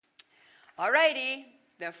Alrighty,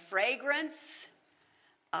 the fragrance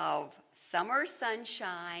of summer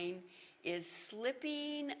sunshine is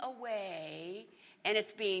slipping away, and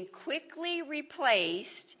it's being quickly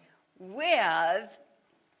replaced with,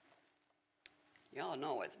 y'all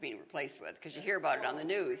know what it's being replaced with because you hear about it on the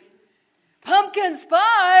news. Pumpkin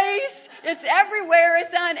spice! It's everywhere.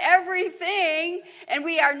 It's on everything. And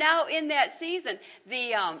we are now in that season.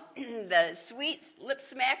 The sweet lip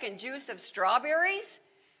smacking juice of strawberries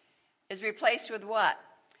is replaced with what?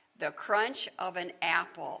 The crunch of an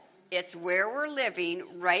apple. It's where we're living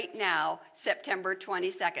right now, September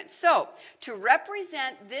 22nd. So, to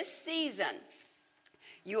represent this season,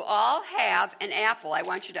 you all have an apple. I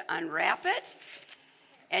want you to unwrap it.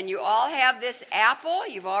 And you all have this apple.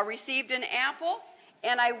 You've all received an apple.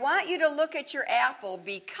 And I want you to look at your apple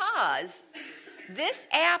because this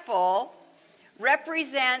apple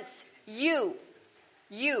represents you.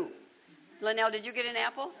 You. Linnell, did you get an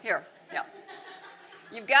apple? Here. Yeah.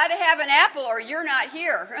 You've got to have an apple or you're not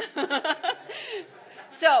here.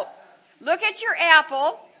 So, look at your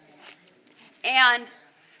apple and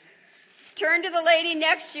turn to the lady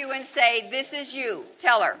next to you and say, "This is you."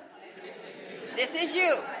 Tell her. This is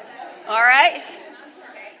you. All right?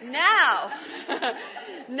 Now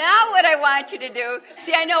what I want you to do,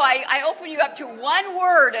 see, I know I open you up to one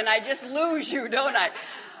word and I just lose you, don't I?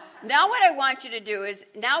 Now what I want you to do is,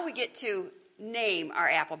 now we get to name our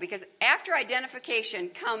apple, because after identification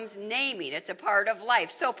comes naming. It's a part of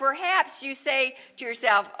life. So perhaps you say to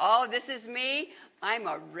yourself, "Oh, this is me. I'm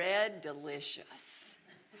a red delicious."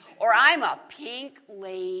 Or I'm a pink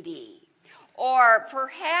lady. Or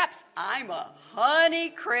perhaps I'm a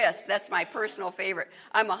Honey Crisp. That's my personal favorite.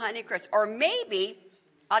 I'm a Honey Crisp. Or maybe,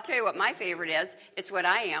 I'll tell you what my favorite is. It's what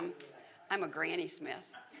I am. I'm a Granny Smith.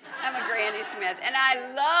 I'm a Granny Smith. And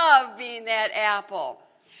I love being that apple.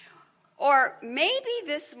 Or maybe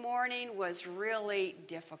this morning was really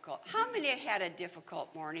difficult. How many had a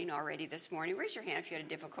difficult morning already this morning? Raise your hand if you had a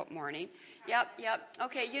difficult morning. Yep.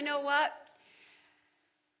 Okay, you know what?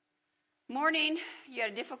 Morning, you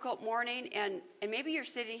had a difficult morning, and maybe you're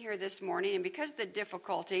sitting here this morning, and because of the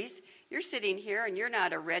difficulties, you're sitting here and you're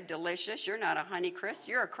not a Red Delicious, you're not a Honey Crisp,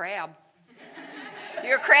 you're a crab.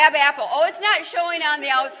 You're a crab apple. Oh, it's not showing on the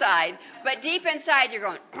outside, but deep inside you're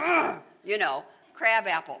going, crab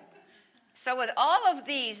apple. So with all of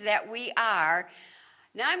these that we are,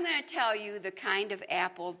 now I'm going to tell you the kind of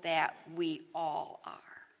apple that we all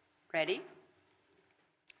are. Ready?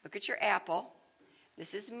 Look at your apple.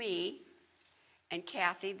 This is me. And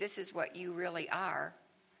Kathy, this is what you really are.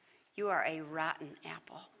 You are a rotten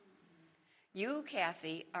apple. You,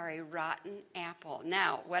 Kathy, are a rotten apple.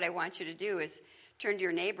 Now, what I want you to do is turn to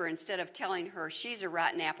your neighbor. Instead of telling her she's a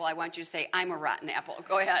rotten apple, I want you to say, "I'm a rotten apple."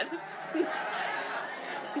 Go ahead.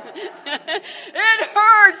 It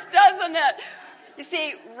hurts, doesn't it? You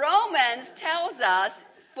see, Romans tells us,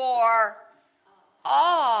 "For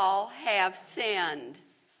all have sinned."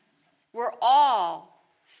 We're all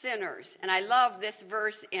sinners. And I love this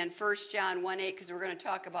verse in 1 John 1:8 because we're going to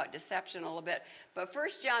talk about deception a little bit. But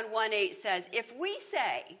 1 John 1:8 says, "If we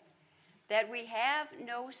say that we have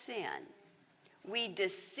no sin, we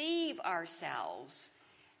deceive ourselves,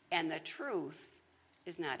 and the truth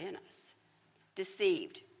is not in us."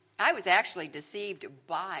 Deceived. I was actually deceived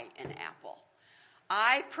by an apple.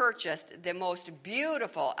 I purchased the most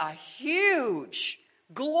beautiful, a huge,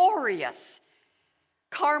 glorious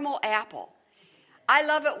caramel apple. I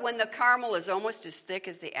love it when the caramel is almost as thick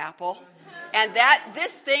as the apple. And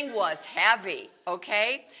this thing was heavy,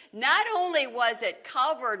 okay? Not only was it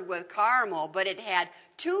covered with caramel, but it had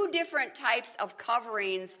 2 different types of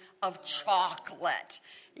coverings of chocolate.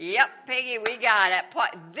 Yep, Peggy, we got it.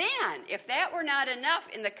 Then, if that were not enough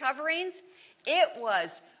in the coverings, it was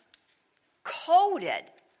coated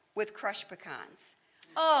with crushed pecans.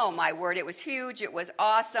 Oh, my word, it was huge. It was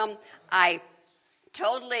awesome. I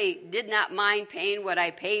totally did not mind paying what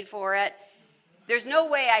I paid for it. There's no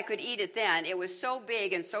way I could eat it then. It was so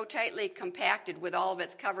big and so tightly compacted with all of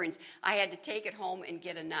its coverings. I had to take it home and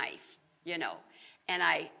get a knife, and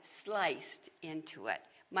I sliced into it.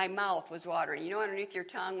 My mouth was watering. You know underneath your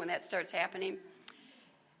tongue when that starts happening?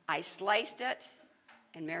 I sliced it,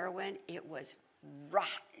 and Marilyn, it was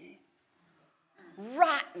rotten.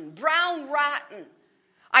 Rotten, brown rotten.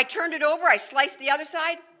 I turned it over, I sliced the other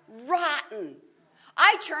side, rotten.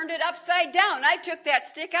 I turned it upside down. I took that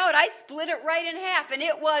stick out. I split it right in half. And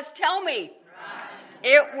it was, tell me. Rotten.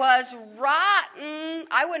 It was rotten.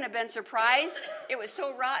 I wouldn't have been surprised. It was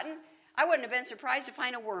so rotten, I wouldn't have been surprised to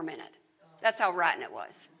find a worm in it. That's how rotten it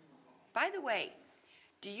was. By the way,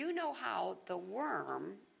 do you know how the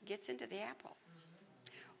worm gets into the apple?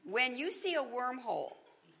 When you see a wormhole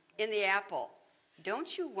in the apple,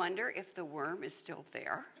 don't you wonder if the worm is still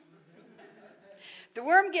there? The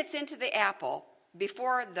worm gets into the apple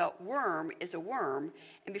before the worm is a worm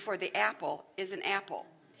and before the apple is an apple.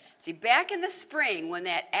 See, back in the spring when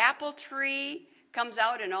that apple tree comes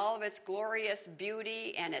out in all of its glorious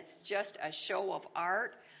beauty and it's just a show of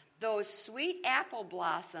art, those sweet apple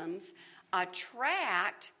blossoms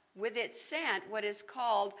attract with its scent what is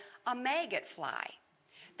called a maggot fly.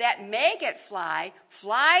 That maggot fly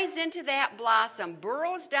flies into that blossom,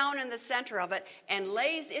 burrows down in the center of it, and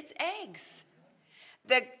lays its eggs.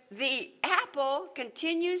 The apple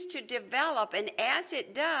continues to develop, and as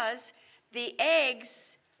it does, the eggs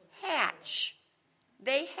hatch.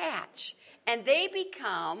 They hatch, and they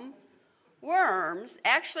become worms,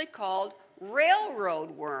 actually called railroad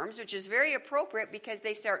worms, which is very appropriate because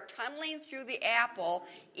they start tunneling through the apple,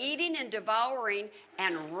 eating and devouring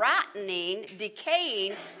and rottening,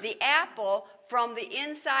 decaying the apple from the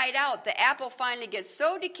inside out. The apple finally gets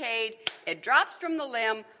so decayed, it drops from the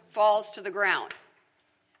limb, falls to the ground.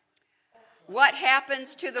 What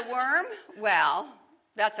happens to the worm? Well,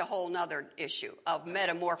 that's a whole nother issue of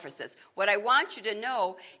metamorphosis. What I want you to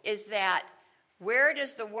know is that where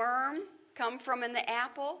does the worm come from in the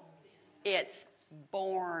apple? It's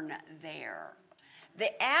born there.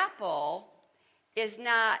 The apple is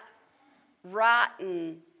not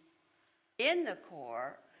rotten in the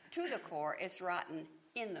core, to the core, it's rotten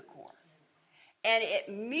in the core. And it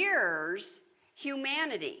mirrors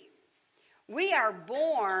humanity. We are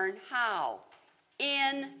born how?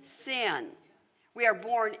 In sin. We are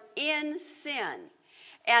born in sin.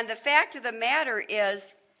 And the fact of the matter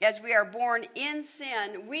is, as we are born in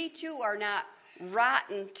sin, we too are not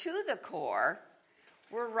rotten to the core.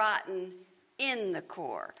 We're rotten in the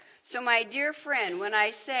core. So my dear friend, when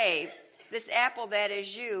I say this apple that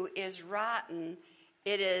is you is rotten,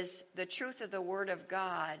 it is the truth of the Word of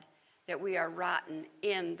God that we are rotten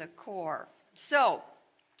in the core. So,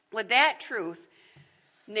 with that truth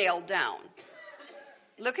nailed down,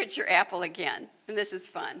 look at your apple again, and this is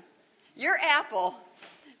fun. Your apple,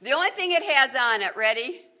 the only thing it has on it,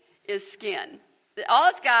 ready, is skin. All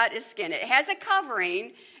it's got is skin. It has a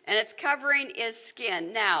covering, and its covering is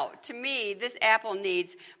skin. Now, to me, this apple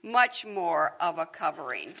needs much more of a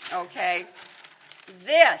covering, okay?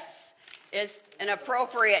 This is an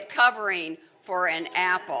appropriate covering for an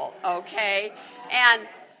apple, okay? And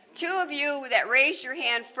two of you that raised your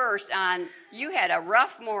hand first on, you had a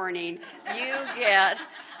rough morning, you get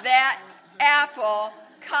that apple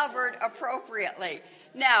covered appropriately.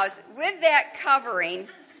 Now, with that covering,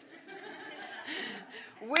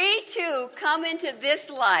 we too come into this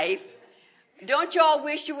life. Don't you all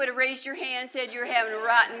wish you would have raised your hand and said you're having a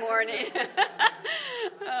rotten morning?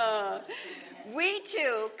 We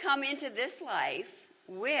too come into this life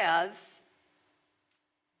with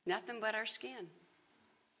nothing but our skin.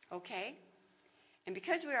 Okay? And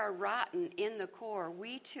because we are rotten in the core,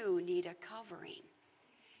 we too need a covering.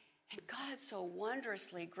 And God so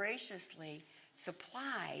wondrously, graciously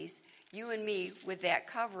supplies you and me with that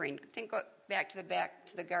covering. Think back to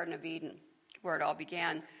the Garden of Eden, where it all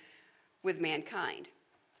began with mankind.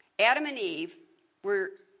 Adam and Eve were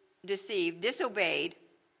deceived, disobeyed,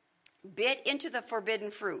 bit into the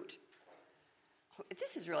forbidden fruit.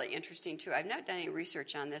 This is really interesting too. I've not done any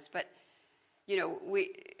research on this, but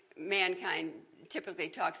mankind typically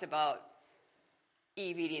talks about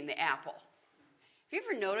Eve eating the apple. Have you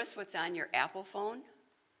ever noticed what's on your Apple phone?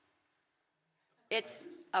 It's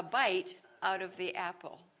a bite out of the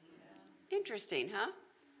apple. Interesting, huh?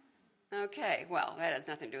 Okay, well, that has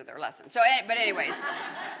nothing to do with our lesson. But anyways,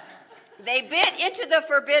 they bit into the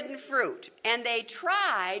forbidden fruit, and they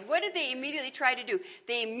tried. What did they immediately try to do?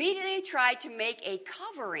 They immediately tried to make a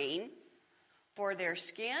covering for their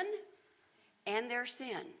skin and their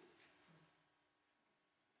sin.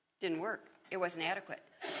 Didn't work. It wasn't adequate.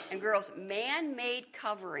 And girls, man-made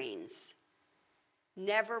coverings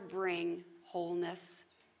never bring wholeness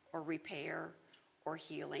or repair or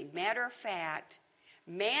healing. Matter of fact,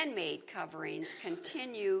 man-made coverings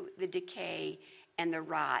continue the decay and the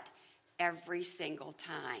rot every single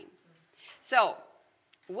time. So,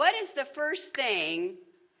 what is the first thing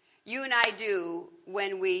you and I do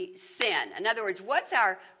when we sin? In other words, what's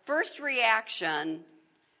our first reaction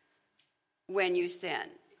when you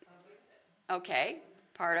sin? Okay,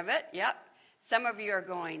 part of it, yep. Some of you are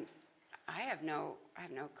going, I have no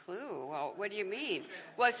clue. Well, what do you mean?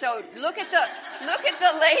 Well, so look at the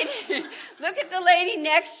lady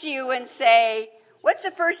next to you and say, what's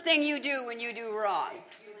the first thing you do when you do wrong?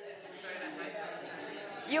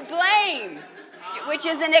 You blame, which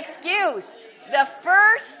is an excuse. The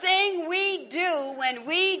first thing we do when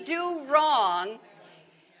we do wrong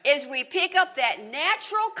is we pick up that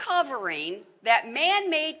natural covering, that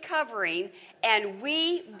man-made covering, and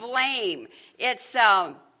we blame. It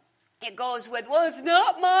goes with, well, it's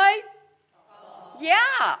not my.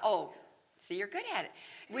 Yeah. Oh, see, you're good at it.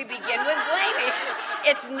 We begin with blaming.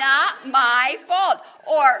 It's not my fault.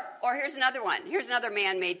 Or here's another one. Here's another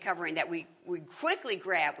man-made covering that we quickly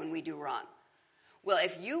grab when we do wrong. Well,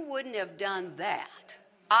 if you wouldn't have done that,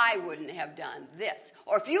 I wouldn't have done this.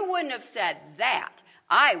 Or if you wouldn't have said that,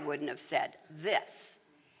 I wouldn't have said this.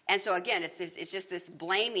 And so again, it's just this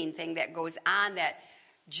blaming thing that goes on that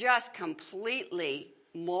just completely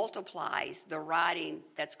multiplies the rotting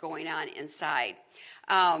that's going on inside.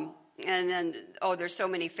 And then, there's so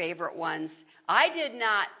many favorite ones. I did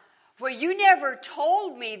not, well, you never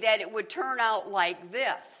told me that it would turn out like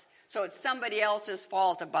this. So it's somebody else's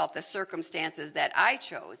fault about the circumstances that I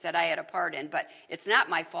chose, that I had a part in. But it's not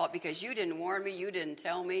my fault because you didn't warn me, you didn't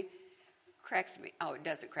tell me. Cracks me. Oh, it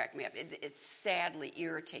doesn't crack me up. It sadly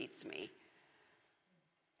irritates me.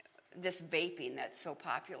 This vaping that's so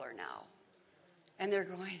popular now. And they're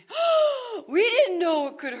going, oh, we didn't know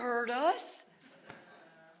it could hurt us.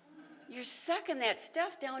 You're sucking that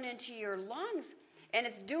stuff down into your lungs, and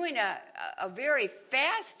it's doing a very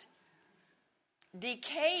fast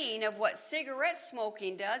decaying of what cigarette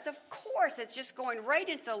smoking does. Of course, it's just going right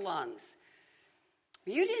into the lungs.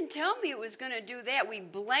 You didn't tell me it was going to do that. We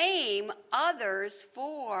blame others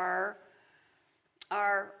for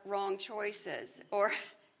our wrong choices. Or,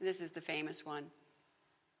 this is the famous one.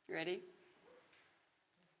 Ready?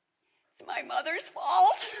 It's my mother's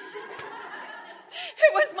fault.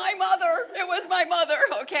 It was my mother. It was my mother,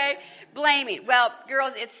 okay? Blaming. Well,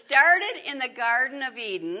 girls, it started in the Garden of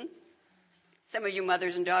Eden. Some of you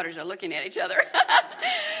mothers and daughters are looking at each other.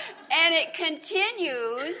 And it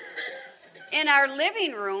continues in our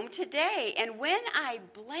living room today. And when I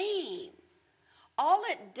blame, all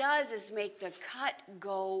it does is make the cut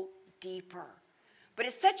go deeper. But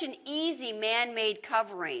it's such an easy man-made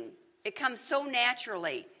covering. It comes so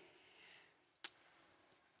naturally.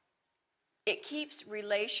 It keeps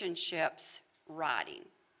relationships rotting.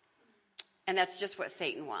 And that's just what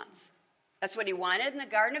Satan wants. That's what he wanted in the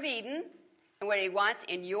Garden of Eden, and what he wants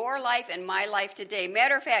in your life and my life today.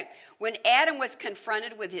 Matter of fact, when Adam was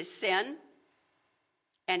confronted with his sin,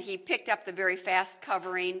 and he picked up the very fast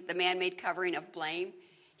covering, the man-made covering of blame,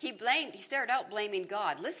 he started out blaming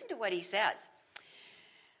God. Listen to what he says.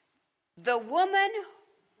 The woman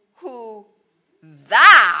who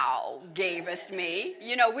thou gavest me.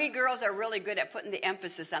 You know, we girls are really good at putting the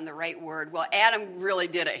emphasis on the right word. Well, Adam really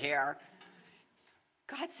did it here.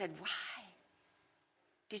 God said, why?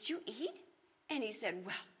 Did you eat? And he said,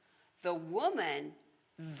 well, the woman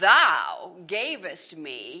thou gavest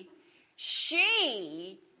me,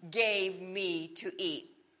 she gave me to eat.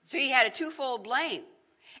 So he had a twofold blame.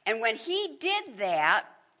 And when he did that,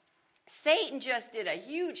 Satan just did a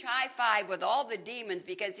huge high five with all the demons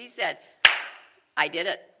because he said, I did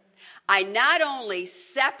it. I not only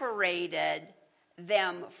separated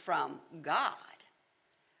them from God,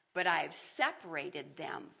 but I've separated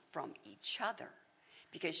them from each other.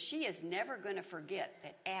 Because she is never going to forget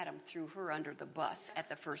that Adam threw her under the bus at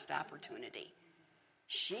the first opportunity.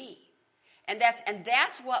 And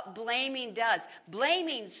that's what blaming does.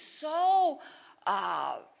 Blaming so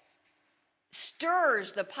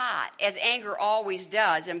stirs the pot, as anger always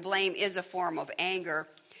does, and blame is a form of anger.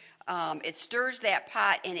 It stirs that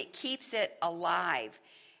pot and it keeps it alive.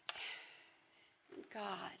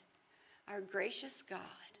 God, our gracious God,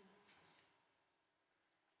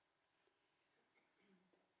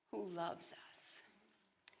 who loves us,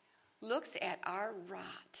 looks at our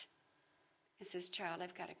rot and says, child,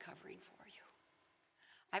 I've got a covering for you.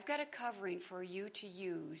 I've got a covering for you to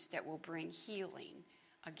use that will bring healing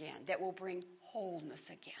again, that will bring wholeness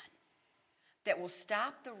again, that will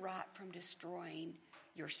stop the rot from destroying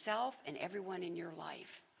yourself and everyone in your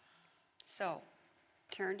life. So,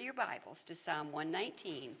 turn to your Bibles to Psalm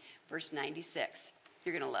 119, verse 96.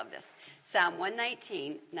 You're going to love this. Psalm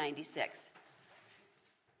 119, 96.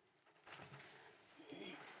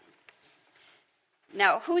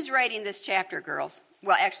 Now, who's writing this chapter, girls?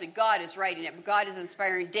 Well, actually, God is writing it, but God is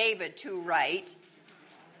inspiring David to write.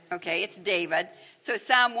 Okay, it's David. So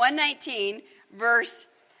Psalm 119, verse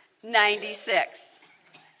 96.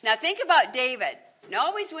 Now, think about David. And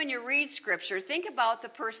always when you read Scripture, think about the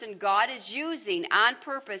person God is using on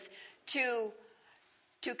purpose to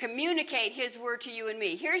communicate His word to you and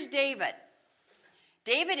me. Here's David.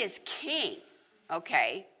 David is king,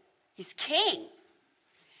 okay? He's king.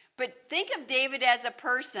 But think of David as a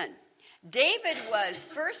person. David was,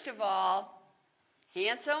 first of all,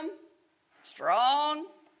 handsome, strong.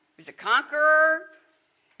 He was a conqueror.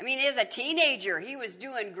 I mean, as a teenager, he was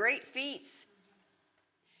doing great feats.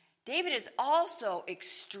 David is also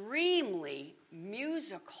extremely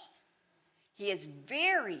musical. He is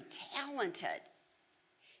very talented.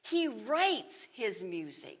 He writes his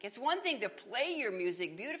music. It's one thing to play your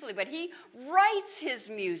music beautifully, but he writes his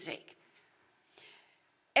music.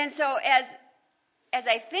 And so as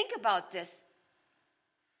I think about this,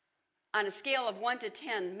 on a scale of 1 to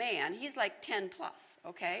 10, man, he's like 10 plus,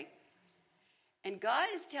 okay? And God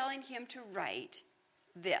is telling him to write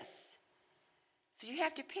this. So you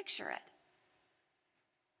have to picture it.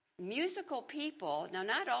 Musical people, now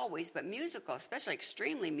not always, but musical, especially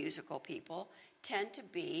extremely musical people, tend to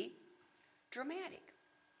be dramatic.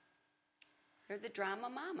 They're the drama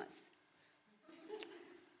mamas.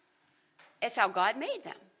 It's how God made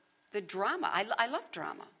them. The drama. I love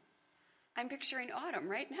drama. I'm picturing autumn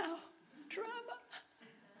right now. Drama.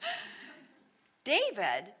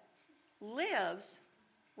 David lives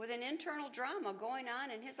with an internal drama going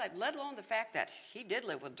on in his life, let alone the fact that he did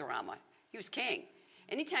live with drama. He was king.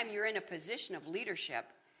 Anytime you're in a position of leadership,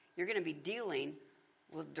 you're going to be dealing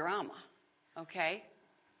with drama, okay?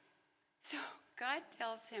 So God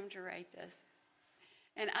tells him to write this.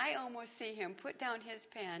 And I almost see him put down his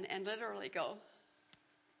pen and literally go,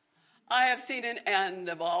 I have seen an end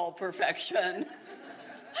of all perfection.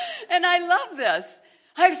 And I love this.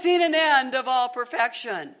 I've seen an end of all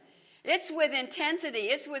perfection. It's with intensity.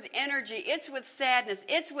 It's with energy. It's with sadness.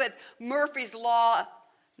 It's with Murphy's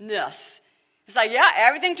Law-ness. It's like, yeah,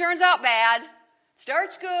 everything turns out bad.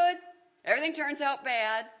 Starts good. Everything turns out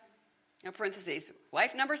bad. In parentheses,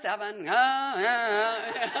 wife number 7. Okay,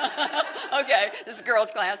 this is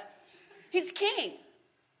girls' class. He's king.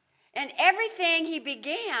 And everything he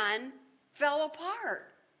began fell apart.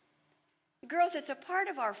 Girls, it's a part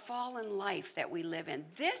of our fallen life that we live in.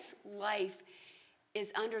 This life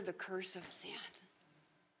is under the curse of sin.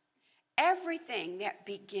 Everything that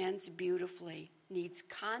begins beautifully needs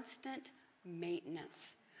constant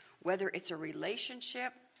maintenance, whether it's a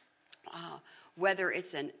relationship, whether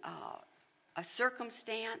it's a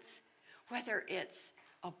circumstance, whether it's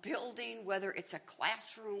a building, whether it's a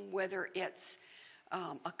classroom, whether it's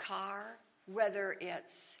a car, whether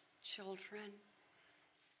it's children,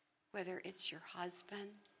 whether it's your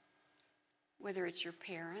husband, whether it's your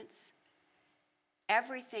parents.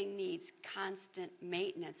 Everything needs constant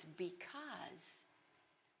maintenance because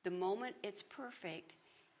the moment it's perfect,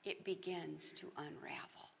 it begins to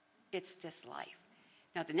unravel. It's this life.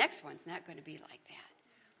 Now, the next one's not going to be like that.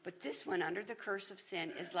 But this one, under the curse of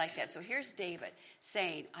sin, is like that. So here's David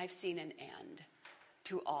saying, I've seen an end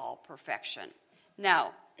to all perfection.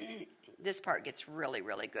 Now, this part gets really,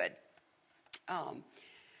 really good.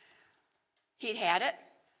 He'd had it.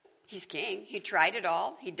 He's king. He tried it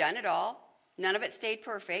all. He'd done it all. None of it stayed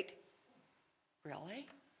perfect. Really?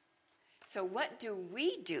 So what do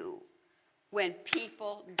we do when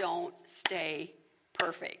people don't stay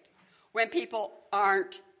perfect? When people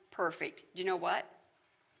aren't perfect? Do you know what?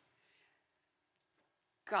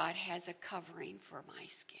 God has a covering for my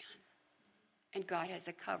skin. And God has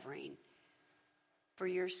a covering for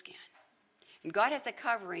your skin. And God has a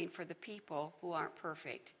covering for the people who aren't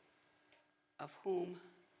perfect, of whom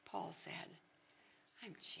Paul said,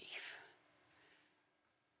 I'm chief.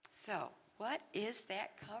 So, what is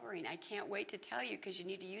that covering? I can't wait to tell you because you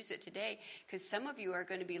need to use it today, because some of you are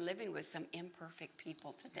going to be living with some imperfect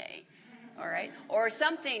people today. All right? Or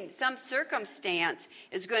some circumstance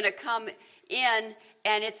is going to come in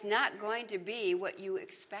and it's not going to be what you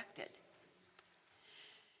expected.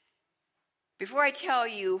 Before I tell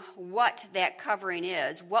you what that covering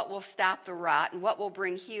is, what will stop the rot, and what will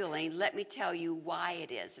bring healing, let me tell you why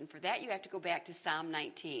it is. And for that, you have to go back to Psalm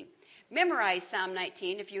 19. Memorize Psalm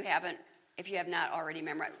 19 if you have not already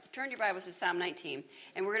memorized. Turn your Bibles to Psalm 19,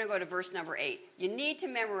 and we're going to go to verse number 8. You need to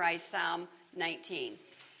memorize Psalm 19.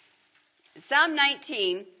 Psalm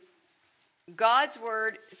 19, God's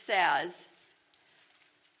word says,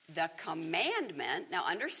 the commandment, now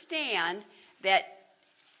understand that,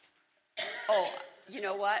 oh, you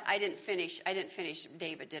know what? I didn't finish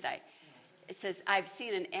David, did I? It says, I've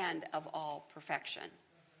seen an end of all perfection.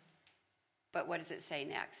 But what does it say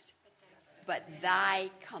next? But thy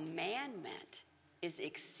commandment is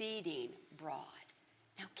exceeding broad.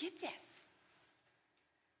 Now get this.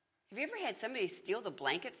 Have you ever had somebody steal the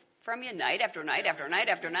blanket from you night after night after night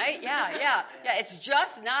after night? Yeah. It's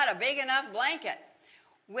just not a big enough blanket.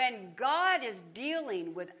 When God is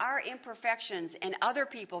dealing with our imperfections and other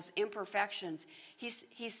people's imperfections,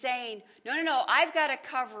 he's saying, no, I've got a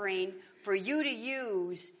covering for you to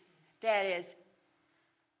use that is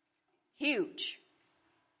huge.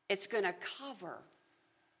 It's going to cover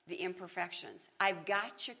the imperfections. I've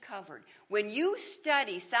got you covered. When you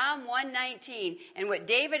study Psalm 119 and what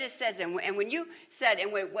David has said, and when you said,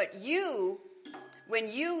 and when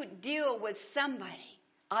you deal with somebody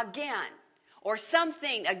again, or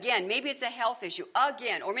something again, maybe it's a health issue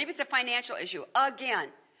again, or maybe it's a financial issue again,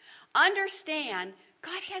 understand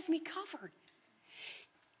God has me covered.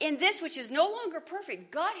 In this which is no longer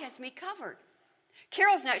perfect, God has me covered.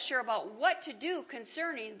 Carol's not sure about what to do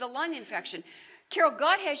concerning the lung infection. Carol,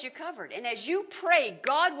 God has you covered. And as you pray,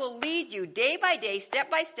 God will lead you day by day,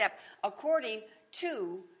 step by step, according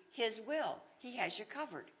to his will. He has you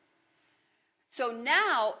covered. So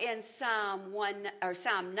now in Psalm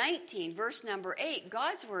 19, verse number 8,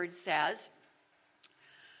 God's word says,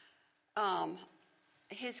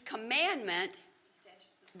 his commandment,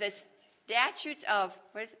 the statutes of,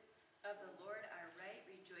 what is it? Of the Lord are right,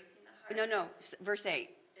 rejoicing the heart. No, verse 8.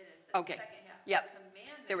 It is the okay. second half. Yep. The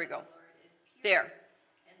commandment There we go. of the Lord is pure, There.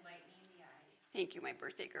 enlightening the eyes. Thank you, my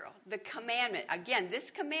birthday girl. The commandment. Again, this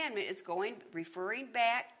commandment is referring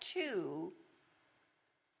back to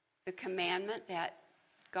the commandment that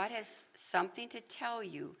God has something to tell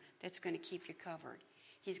you that's going to keep you covered.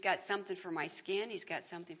 He's got something for my skin. He's got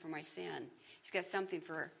something for my sin. He's got something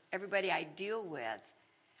for everybody I deal with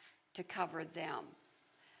to cover them.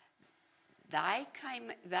 Thy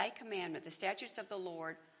commandment, the statutes of the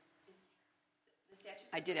Lord. The statutes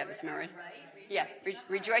I did have this memory. right, Yeah,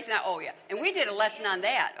 rejoice not. Oh, yeah. And we did a lesson on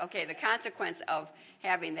that. Okay, the consequence of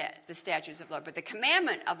having the statutes of the Lord. But the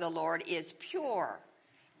commandment of the Lord is pure,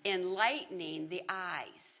 enlightening the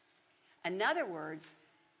eyes. In other words,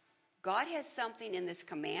 God has something in this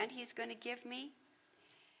command he's going to give me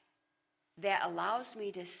that allows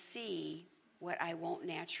me to see what I won't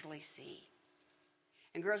naturally see.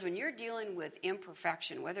 And girls, when you're dealing with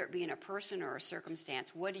imperfection, whether it be in a person or a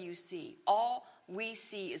circumstance, what do you see? All we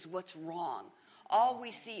see is what's wrong. All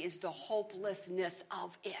we see is the hopelessness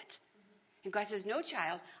of it. And God says, no,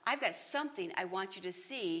 child, I've got something I want you to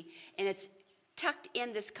see, and it's tucked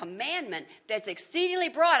in this commandment that's exceedingly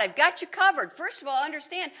broad. I've got you covered. First of all,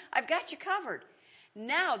 understand, I've got you covered.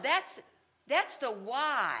 Now, that's the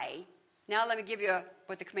why. Now let me give you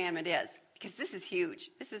what the commandment is, because this is huge.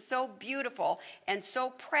 This is so beautiful and so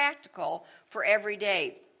practical for every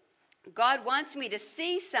day. God wants me to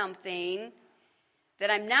see something that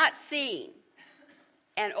I'm not seeing.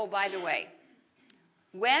 And oh, by the way,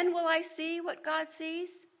 when will I see what God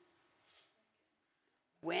sees?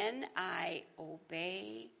 When I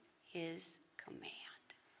obey his command.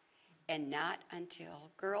 And not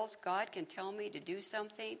until. Girls, God can tell me to do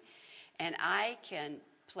something, and I can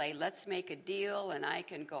play let's make a deal, and I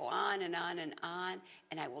can go on and on and on,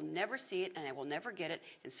 and I will never see it, and I will never get it.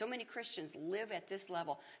 And so many Christians live at this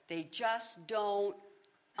level. They just don't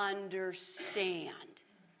understand.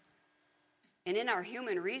 And in our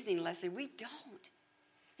human reasoning, Leslie, we don't.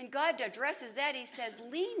 And God addresses that. He says,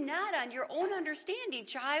 lean not on your own understanding,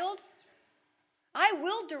 child. I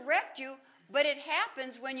will direct you, but it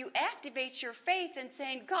happens when you activate your faith and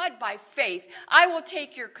saying, God, by faith, I will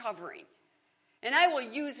take your covering. And I will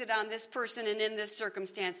use it on this person and in this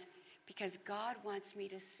circumstance because God wants me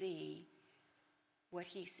to see what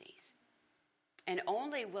he sees. And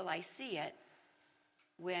only will I see it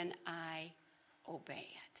when I obey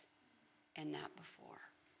it and not before.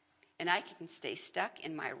 And I can stay stuck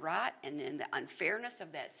in my rot and in the unfairness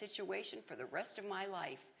of that situation for the rest of my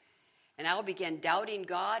life. And I'll begin doubting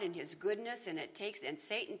God and his goodness, and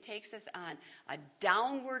Satan takes us on a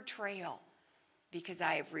downward trail because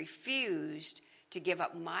I have refused to give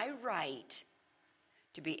up my right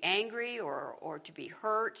to be angry or to be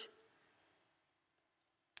hurt.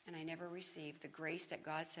 And I never received the grace that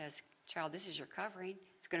God says, child, this is your covering.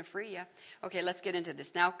 It's going to free you. Okay, let's get into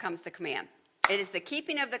this. Now comes the command. It is the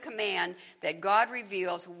keeping of the command that God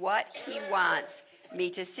reveals what he wants me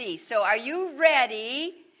to see. So are you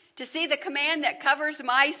ready to see the command that covers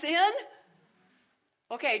my sin?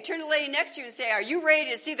 Okay, turn to the lady next to you and say, are you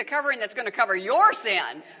ready to see the covering that's going to cover your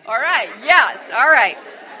sin? All right, yes, all right.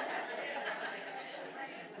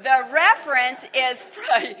 The reference is,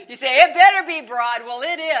 you say, it better be broad. Well,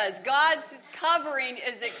 it is. God's covering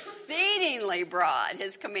is exceedingly broad,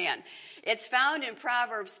 his command. It's found in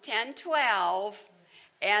Proverbs 10:12,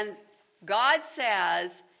 and God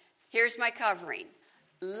says, here's my covering.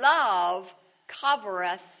 Love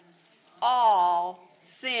covereth all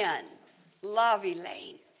sin. Love,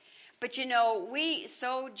 Elaine. But you know, we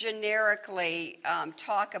so generically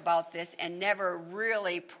talk about this and never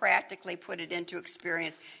really practically put it into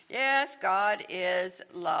experience. Yes, God is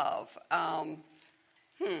love.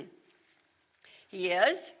 He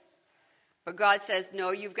is. But God says,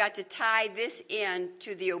 no, you've got to tie this in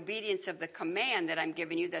to the obedience of the command that I'm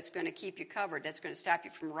giving you that's going to keep you covered, that's going to stop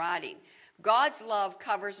you from rotting. God's love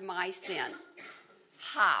covers my sin.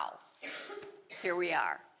 How? Here we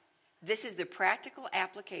are. This is the practical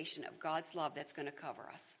application of God's love that's going to cover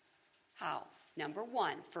us. How? Number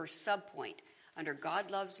one, first subpoint under God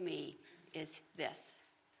loves me is this: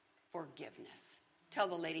 forgiveness. Tell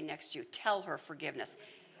the lady next to you, tell her forgiveness.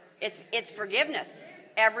 It's forgiveness.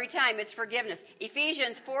 Every time it's forgiveness.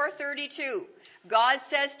 Ephesians 4:32. God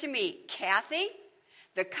says to me, Kathy,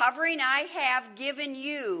 the covering I have given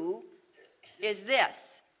you is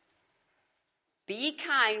this: be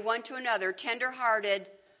kind one to another, tenderhearted,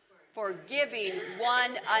 forgiving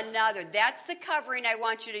one another. That's the covering I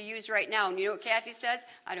want you to use right now. And you know what Kathy says?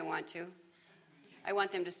 I don't want to. I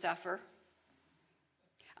want them to suffer.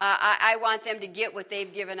 I want them to get what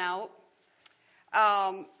they've given out.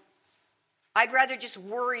 I'd rather just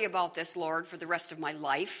worry about this, Lord, for the rest of my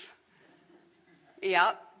life.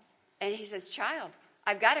 Yep. And he says, child,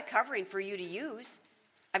 I've got a covering for you to use.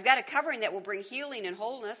 I've got a covering that will bring healing and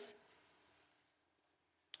wholeness.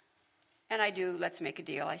 And I do, let's make a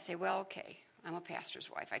deal. I say, well, okay, I'm a pastor's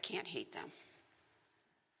wife. I can't hate them.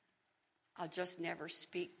 I'll just never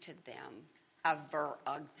speak to them ever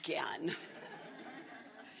again.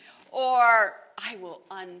 Or I will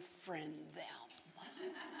unfriend them.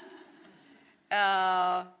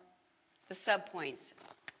 The subpoints.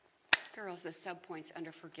 Girls, the subpoints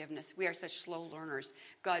under forgiveness. We are such slow learners.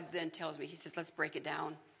 God then tells me, he says, let's break it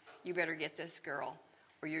down. You better get this, girl,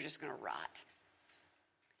 or you're just going to rot.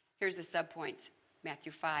 Here's the subpoints.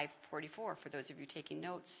 Matthew 5:44, for those of you taking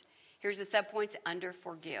notes. Here's the subpoints under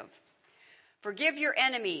forgive. Forgive your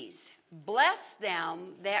enemies. Bless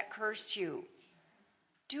them that curse you.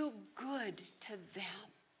 Do good to them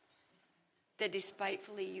that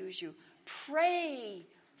despitefully use you. Pray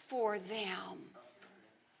for them.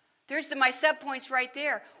 There's my subpoints right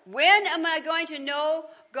there. When am I going to know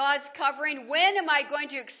God's covering? When am I going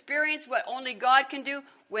to experience what only God can do?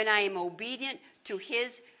 When I am obedient to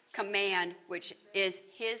his command, which is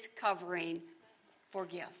his covering,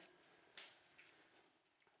 forgive.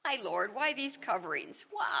 Why, Lord? Why these coverings?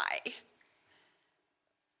 Why?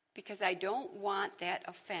 Because I don't want that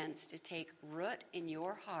offense to take root in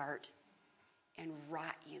your heart and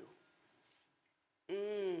rot you.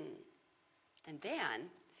 And then,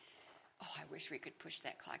 I wish we could push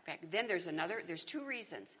that clock back. Then there's two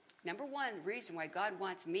reasons. Number one reason why God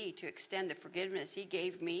wants me to extend the forgiveness he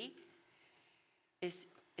gave me is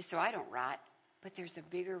so I don't rot. But there's a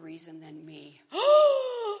bigger reason than me.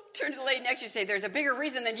 Turn to the lady next to you and say, there's a bigger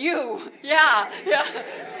reason than you. Yeah.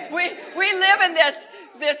 We live in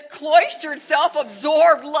this cloistered,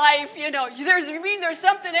 self-absorbed life. You mean there's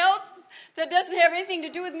something else that doesn't have anything to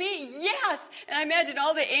do with me? Yes. And I imagine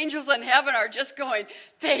all the angels in heaven are just going,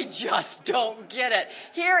 they just don't get it.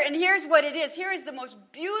 Here's what it is. Here is the most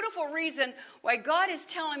beautiful reason why God is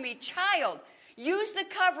telling me, child, use the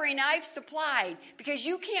covering I've supplied because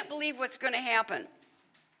you can't believe what's going to happen.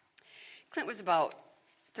 Clint was about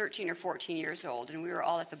 13 or 14 years old, and we were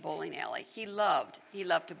all at the bowling alley. He loved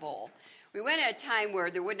to bowl. We went at a time where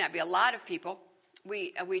there would not be a lot of people.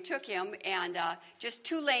 We took him, and just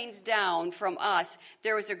 2 lanes down from us,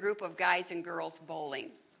 there was a group of guys and girls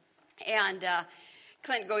bowling. And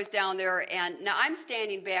Clint goes down there, and now I'm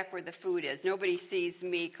standing back where the food is. Nobody sees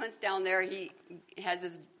me. Clint's down there. He has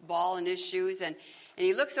his ball in his shoes, and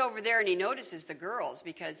he looks over there, and he notices the girls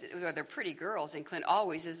because they're pretty girls, and Clint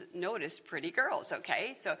always has noticed pretty girls,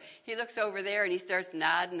 okay? So he looks over there, and he starts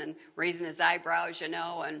nodding and raising his eyebrows,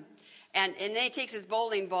 and then he takes his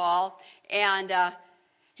bowling ball, and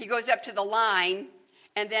he goes up to the line,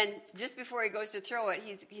 and then just before he goes to throw it,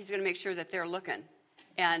 he's going to make sure that they're looking.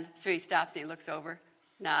 And so he stops, and he looks over,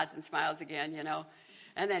 nods and smiles again,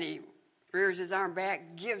 and then he rears his arm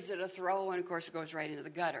back, gives it a throw, and of course it goes right into the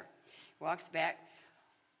gutter. Walks back.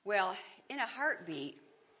 Well, in a heartbeat,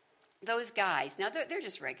 those guys, now they're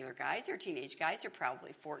just regular guys, they're teenage guys, they're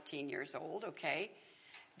probably 14 years old, okay?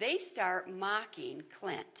 They start mocking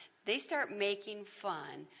Clint. They start making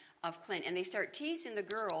fun of Clint, and they start teasing the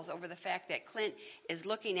girls over the fact that Clint is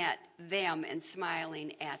looking at them and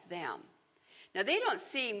smiling at them. Now, they don't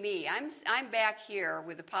see me. I'm back here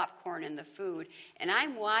with the popcorn and the food, and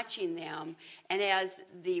I'm watching them. And as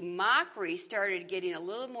the mockery started getting a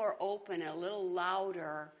little more open and a little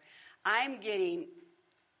louder, I'm getting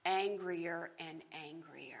angrier and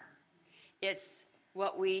angrier. It's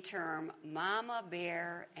what we term mama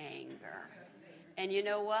bear anger. And you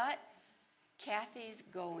know what? Kathy's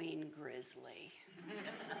going grizzly.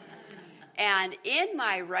 And in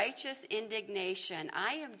my righteous indignation,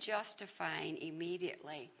 I am justifying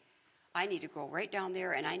immediately, I need to go right down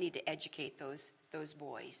there and I need to educate those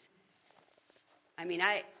boys. I mean,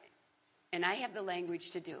 I have the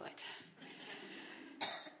language to do it.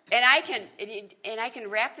 And I can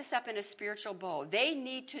wrap this up in a spiritual bow. They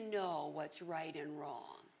need to know what's right and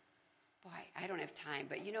wrong. Boy, I don't have time,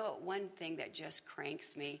 but you know, one thing that just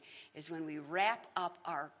cranks me is when we wrap up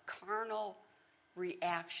our carnal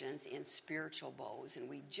reactions in spiritual bows and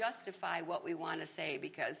we justify what we want to say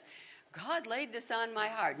because God laid this on my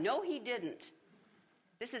heart. No, he didn't.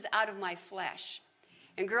 This is out of my flesh.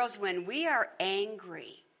 And girls, when we are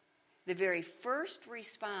angry, the very first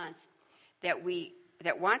response that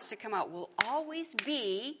wants to come out will always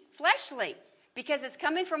be fleshly because it's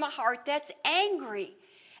coming from a heart that's angry.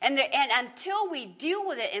 And until we deal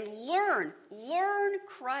with it and learn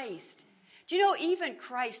Christ. Do you know, even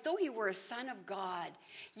Christ, though he were a son of God,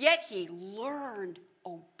 yet he learned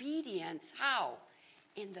obedience. How?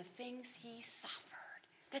 In the things he suffered.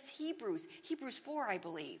 That's Hebrews 4, I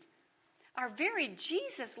believe. Our very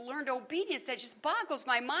Jesus learned obedience. That just boggles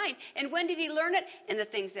my mind. And when did he learn it? In the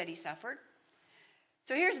things that he suffered.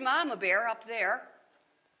 So here's Mama Bear up there.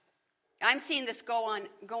 I'm seeing this going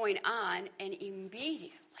on, and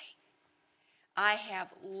immediately I have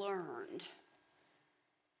learned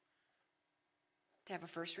to have a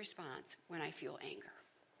first response when I feel anger.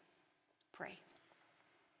 Pray.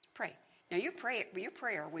 Pray. Now, your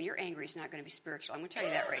prayer when you're angry is not going to be spiritual. I'm going to tell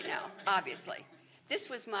you that right now, obviously. This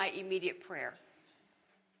was my immediate prayer.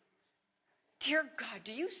 Dear God,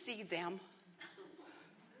 do you see them?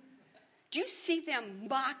 Do you see them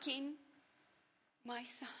mocking my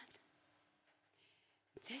son?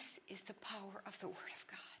 This is the power of the Word of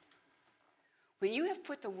God. When you have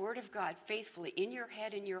put the Word of God faithfully in your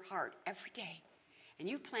head and your heart every day, and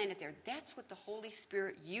you plant it there, that's what the Holy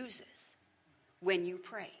Spirit uses when you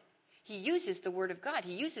pray. He uses the Word of God.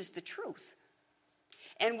 He uses the truth.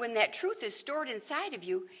 And when that truth is stored inside of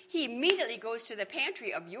you, he immediately goes to the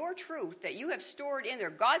pantry of your truth that you have stored in there,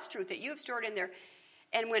 God's truth that you have stored in there.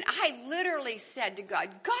 And when I literally said to God,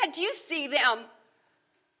 God, do you see them?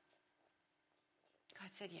 God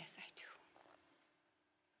said, yes, I do.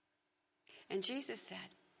 And Jesus said,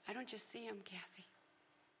 I don't just see them, Kathy.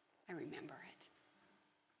 I remember it.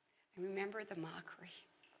 I remember the mockery.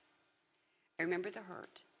 I remember the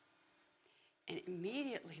hurt. And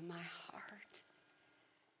immediately my heart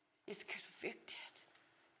is convicted.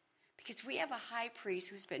 Because we have a high priest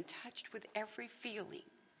who's been touched with every feeling,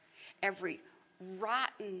 every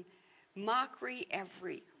rotten mockery,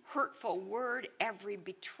 every hurtful word, every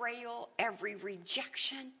betrayal, every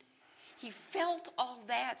rejection. He felt all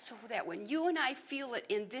that so that when you and I feel it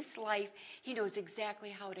in this life, he knows exactly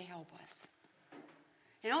how to help us.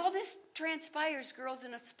 And all this transpires, girls,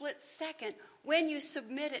 in a split second when you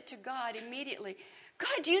submit it to God immediately.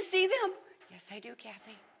 God, do you see them? Yes, I do,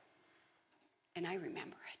 Kathy. And I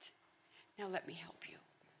remember it. Now let me help you.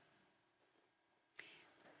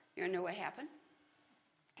 You want to know what happened?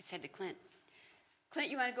 I said to Clint,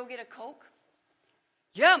 you want to go get a Coke?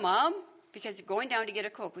 Yeah, Mom. Because going down to get a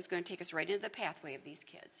Coke was going to take us right into the pathway of these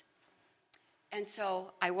kids. And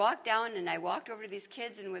so I walked down and I walked over to these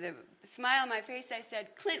kids, and with a smile on my face, I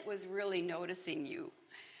said, Clint was really noticing you.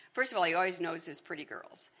 First of all, he always notices pretty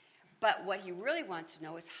girls. But what he really wants to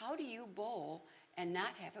know is, how do you bowl and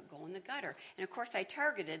not have it go in the gutter? And, of course, I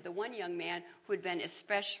targeted the one young man who had been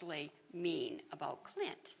especially mean about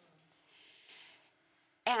Clint.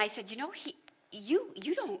 And I said, you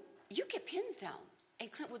get pins down.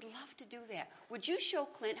 And Clint would love to do that. Would you show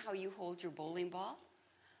Clint how you hold your bowling ball?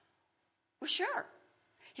 Well, sure.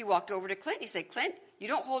 He walked over to Clint. He said, Clint, you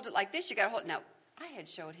don't hold it like this. You got to hold it. Now, I had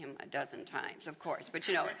showed him a dozen times, of course. But,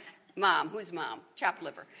 Mom, who's Mom? Chopped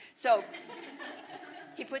liver. So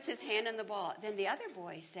he puts his hand on the ball. Then the other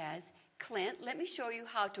boy says, Clint, let me show you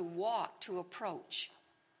how to walk to approach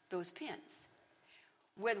those pins.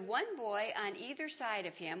 With one boy on either side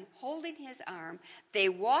of him holding his arm, they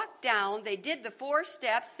walked down, they did the 4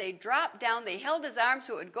 steps, they dropped down, they held his arm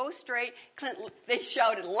so it would go straight. Clint, they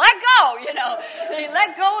shouted, let go, They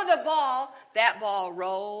let go of the ball. That ball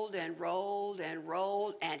rolled and rolled and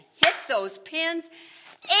rolled and hit those pins.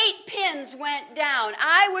 8 pins went down.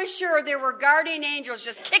 I was sure there were guardian angels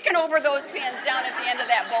just kicking over those pins down at the end of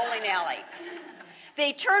that bowling alley.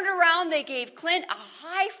 They turned around, they gave Clint a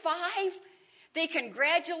high five. They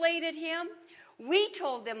congratulated him. We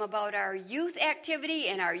told them about our youth activity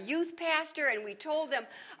and our youth pastor, and we told them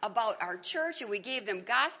about our church, and we gave them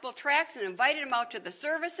gospel tracts and invited them out to the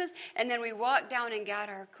services, and then we walked down and got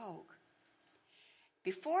our Coke.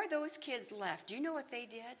 Before those kids left, do you know what they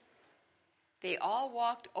did? They all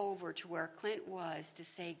walked over to where Clint was to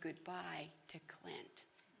say goodbye to Clint.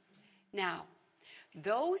 Now,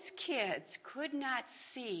 Those kids could not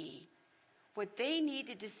see what they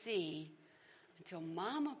needed to see until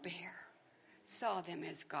Mama Bear saw them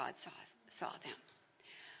as God saw them.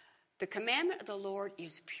 The commandment of the Lord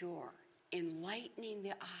is pure, enlightening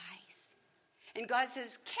the eyes. And God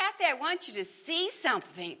says, Kathy, I want you to see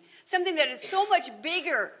something that is so much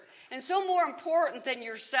bigger and so more important than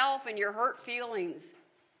yourself and your hurt feelings.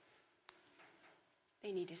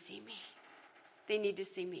 They need to see me. They need to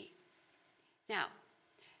see me. Now,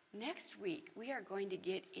 next week, we are going to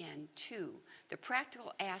get into the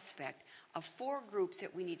practical aspect of 4 groups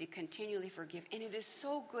that we need to continually forgive. And it is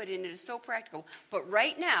so good and it is so practical. But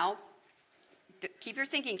right now, keep your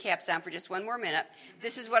thinking caps on for just one more minute.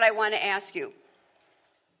 This is what I want to ask you.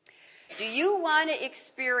 Do you want to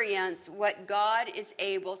experience what God is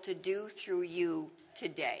able to do through you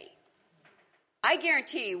today? I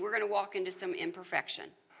guarantee you we're going to walk into some imperfection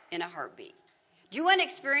in a heartbeat. Do you want to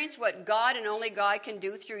experience what God and only God can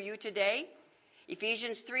do through you today?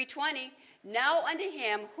 Ephesians 3:20, now unto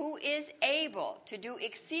him who is able to do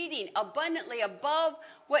exceeding abundantly above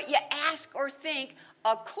what you ask or think,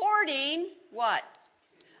 according, what?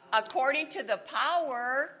 According to the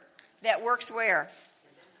power that works where?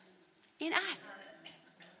 In us.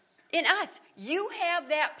 In us. You have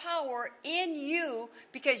that power in you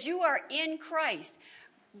because you are in Christ.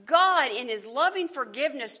 God, in his loving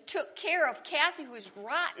forgiveness, took care of Kathy, who's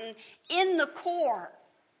rotten in the core.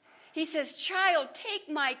 He says, child, take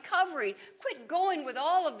my covering. Quit going with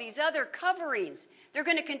all of these other coverings. They're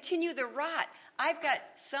going to continue the rot. I've got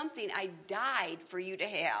something I died for you to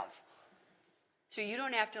have. So you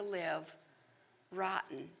don't have to live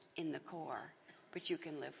rotten in the core, but you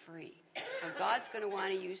can live free. And God's going to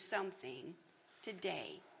want to use something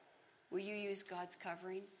today. Will you use God's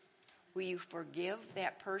covering? Will you forgive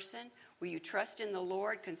that person? Will you trust in the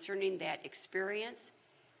Lord concerning that experience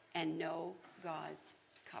and know God's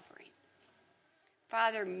covering?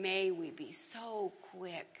 Father, may we be so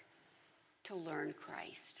quick to learn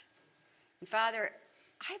Christ. And Father,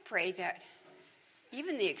 I pray that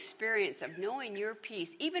even the experience of knowing your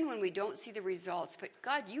peace, even when we don't see the results, but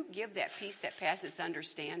God, you give that peace that passes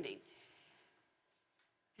understanding.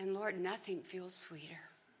 And Lord, nothing feels sweeter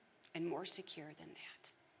and more secure than that.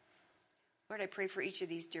 Lord, I pray for each of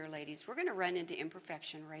these dear ladies. We're going to run into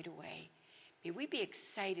imperfection right away. May we be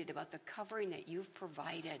excited about the covering that you've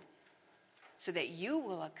provided so that you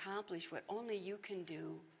will accomplish what only you can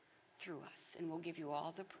do through us. And we'll give you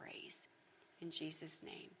all the praise. In Jesus'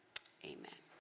 name, amen.